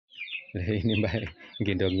Lah ini Mbak,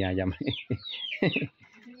 gendongnya ayam.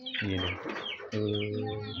 Gini.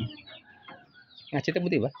 Ngaji teh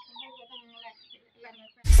putih, Mbak.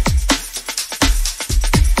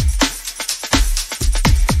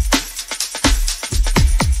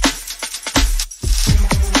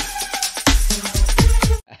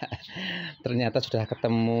 Ternyata sudah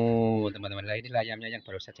ketemu teman-teman. Lah ini ayamnya yang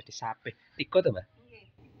baru saja disapih. Tiko tuh, Mbak.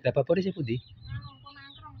 Lah bapak sih putih.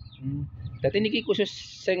 Berarti niki khusus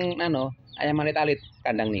sing ayam alit-alit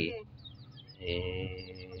kandang nih.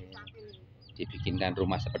 Dibikinkan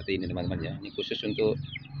rumah seperti ini teman-teman ya. Ini khusus untuk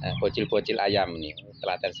bocil-bocil ayam nih.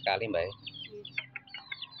 Telaten sekali, Mbak.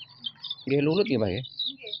 Nggih lulut ya, Mbak ya.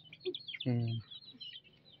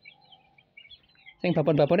 Sing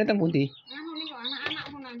babon-babone teng pundi? Niku anak-anak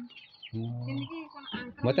punan. Niki kon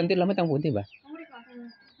angkrem. Mboten tileme teng pundi, Mbak?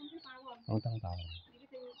 Oh, teng tawon.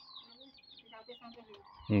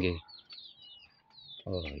 Nggih.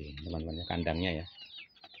 Oh, iya, teman-teman kandangnya ya.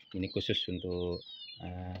 Ini khusus untuk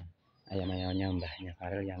ayam-ayamnya mbahnya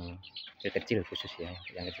Farel yang kecil khusus ya,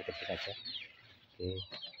 yang kecil-kecil saja. Oke.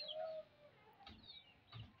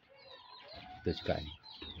 Itu juga nih.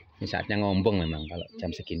 Ini saatnya ngombong memang kalau jam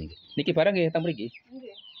segini. Niki barang nggih teng mriki?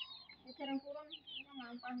 Nggih. Iki jarang purun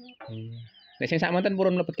ngampah. Nek sing sak monten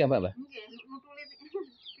purun mlebet ki, Mbak? Nggih, nutuli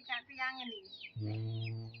tiang-tiange niki.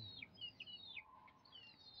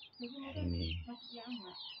 Ini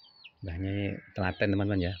mbahnya telaten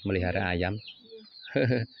teman-teman ya, melihara ayam.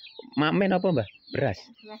 Mamen apa, Mbah? Beras.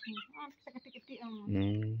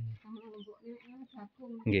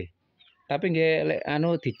 Nggih. Tapi nggih lek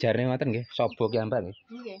dijarne ngoten nggih, sobo ki ambak nggih.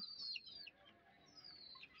 Nggih.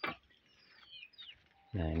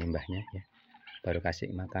 Nah, ini mbahnya ya. Baru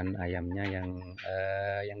kasih makan ayamnya yang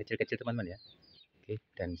kecil-kecil teman-teman ya. Oke,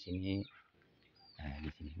 dan sini nah,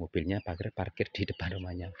 di sini mobilnya parkir di depan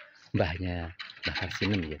rumahnya mbahnya Mbah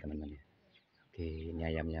Karsinem ya teman-teman ya. Oke, ini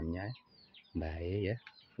ayam-ayamnya Mbah ya.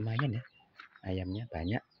 Lumayan ya. Ayamnya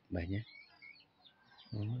banyak mbahnya.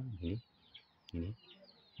 Ini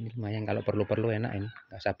lumayan kalau perlu enak ini.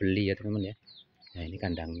 Enggak usah beli ya teman-teman ya. Nah, ini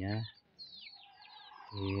kandangnya.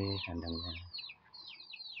 Oke, kandangnya.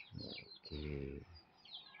 Oke.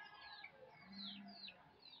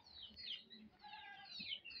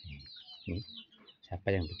 Ini siapa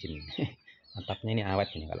yang bikin? Atapnya ini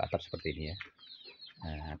awet ini kalau atap seperti ini ya.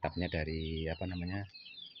 Nah, atapnya dari apa namanya?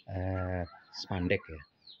 Spandek ya.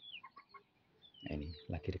 Nah, ini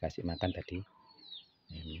lagi dikasih makan tadi.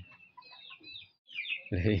 Ini.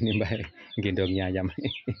 Lah ini Mbak, gendongnya ayam.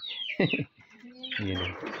 Gini.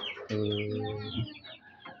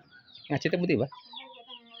 Ngaji teh putih, Mbak?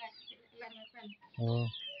 Oh,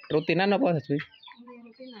 rutinan apa Mas?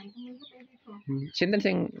 Sinten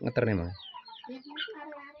sing ngeterne, Mas?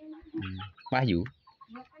 Wahyu.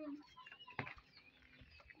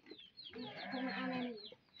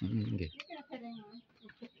 Nggih.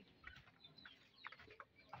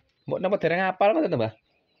 Mbok napa dereng apal ngoten to, Mbah?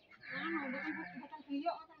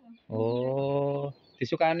 Oh,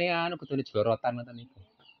 disukani kudune jlorotan ngoten niku.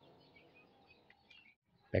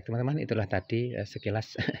 Baik teman-teman, itulah tadi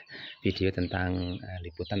sekilas video tentang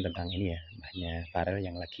liputan tentang ini ya, mbahnya Farel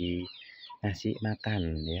yang lagi ngasih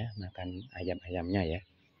makan ya, makan ayam-ayamnya ya.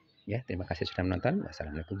 Ya, terima kasih sudah menonton.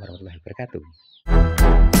 Wassalamualaikum warahmatullahi wabarakatuh.